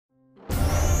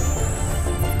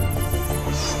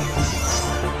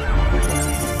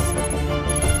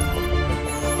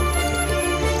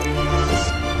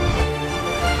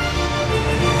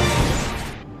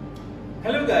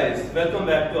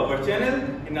our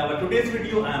channel. In our today's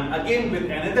video, I am again with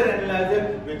another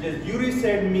analyzer, which is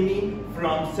Urised Mini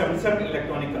from Samsung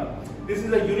Elektronika. This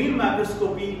is a urine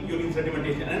microscopy urine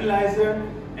sedimentation analyzer,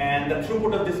 and the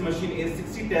throughput of this machine is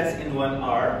 60 tests in 1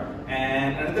 hour.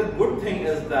 And another good thing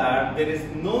is that there is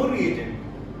no reagent.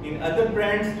 In other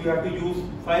brands, you have to use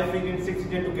 5 reagent, 6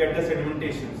 reagent to get the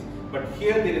sedimentations. But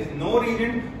here there is no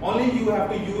reagent, only you have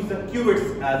to use the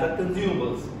cuvettes as a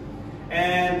consumables.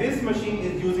 And this machine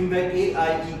is using the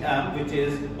AIEM, which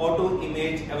is Auto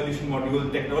Image Evolution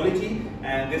Module technology,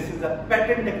 and this is a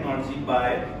patent technology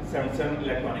by Samsung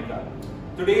Elektronika.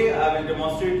 Today I will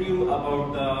demonstrate you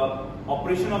about the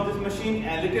operation of this machine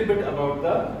and a little bit about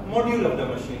the module of the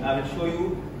machine. I will show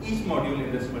you each module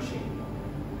in this machine.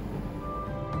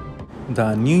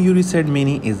 The new Urised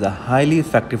Mini is a highly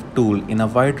effective tool in a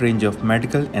wide range of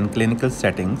medical and clinical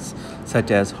settings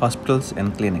such as hospitals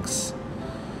and clinics.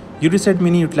 Urised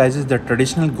Mini utilizes the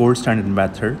traditional gold standard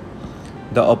method.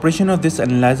 The operation of this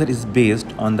analyzer is based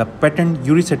on the patent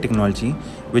Urised technology,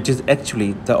 which is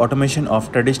actually the automation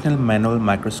of traditional manual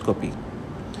microscopy.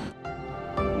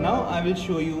 Now I will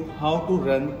show you how to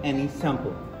run any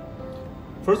sample.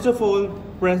 First of all,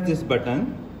 press this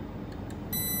button.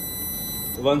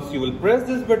 Once you will press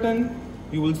this button,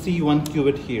 you will see one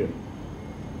cuvette here.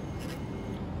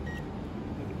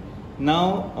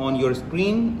 Now on your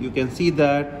screen, you can see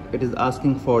that it is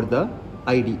asking for the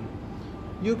ID.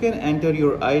 You can enter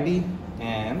your ID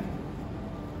and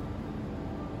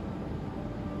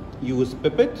use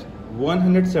pipette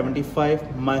 175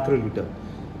 microliter.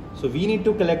 So we need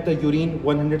to collect the urine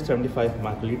 175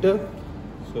 microliter.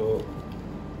 So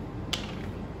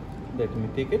let me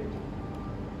take it.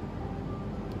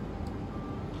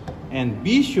 And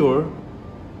be sure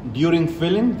during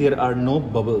filling there are no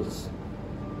bubbles.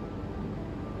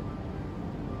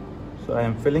 So I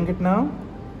am filling it now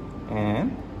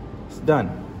and it's done.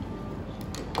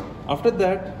 After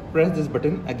that, press this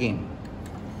button again.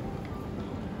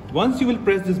 Once you will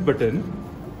press this button,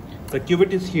 the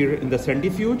cuvette is here in the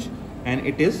centrifuge and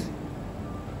it is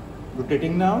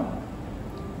rotating now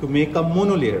to make a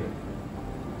monolayer.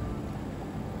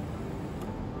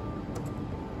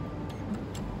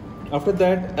 After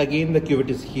that, again the cuvette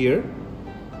is here,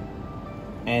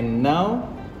 and now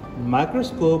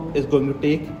microscope is going to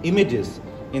take images.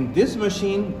 In this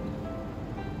machine,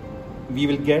 we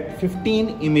will get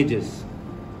 15 images.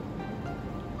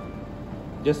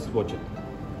 Just watch it.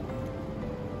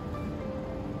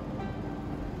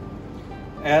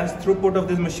 As throughput of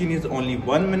this machine is only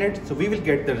 1 minute, so we will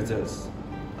get the results.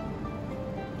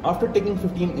 After taking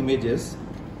 15 images,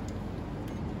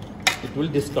 it will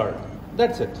discard.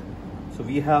 That's it. So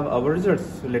we have our results.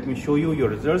 So let me show you your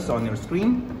results on your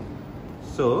screen.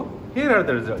 So here are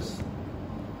the results.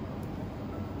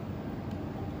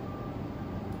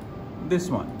 This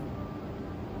one.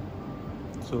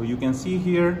 So you can see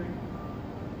here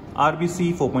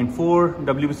RBC 4.4,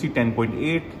 WBC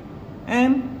 10.8,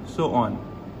 and so on.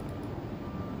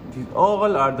 These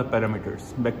all are the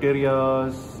parameters: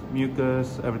 bacteria,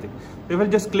 mucus, everything. We will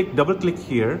just double click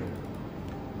here.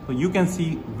 So you can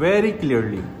see very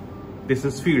clearly this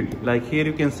is field. Like here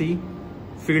you can see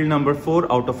field number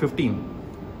 4 out of 15.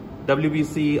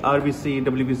 WBC, RBC,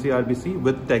 WBC, RBC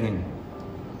with tagging.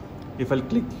 If I'll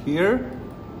click here,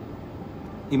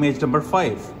 image number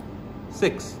 5,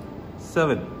 6,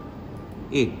 7,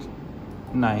 8,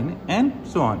 9, and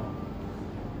so on.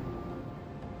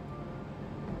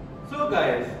 So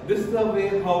guys, this is the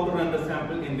way how to run the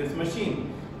sample in this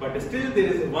machine. But still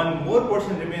there is one more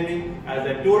portion remaining. As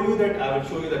I told you that I will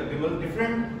show you the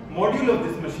different module of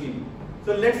this machine.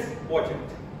 So let's watch it.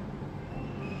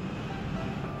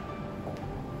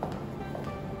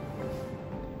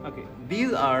 Okay,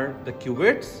 these are the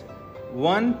cuvettes.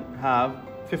 One have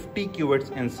 50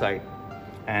 cuvettes inside,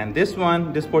 and this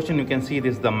portion you can see,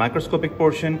 this is the microscopic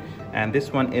portion, and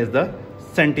this one is the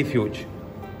centrifuge.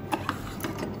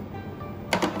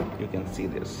 You can see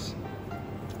this.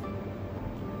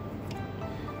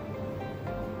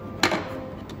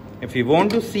 If you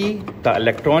want to see the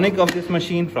electronic of this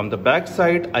machine from the back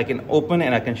side, I can open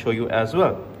and I can show you as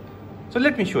well. So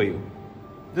let me show you.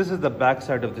 This is the back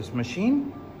side of this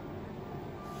machine.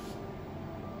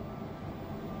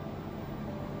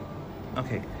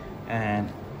 Okay,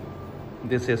 and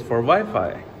this is for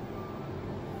Wi-Fi.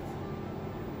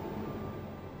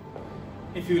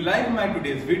 If you like my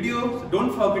today's videos,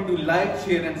 don't forget to like,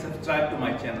 share and subscribe to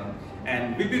my channel.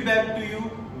 And we'll be back to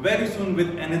you very soon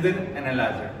with another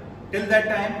analyzer. Till that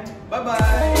time,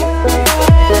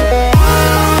 bye-bye.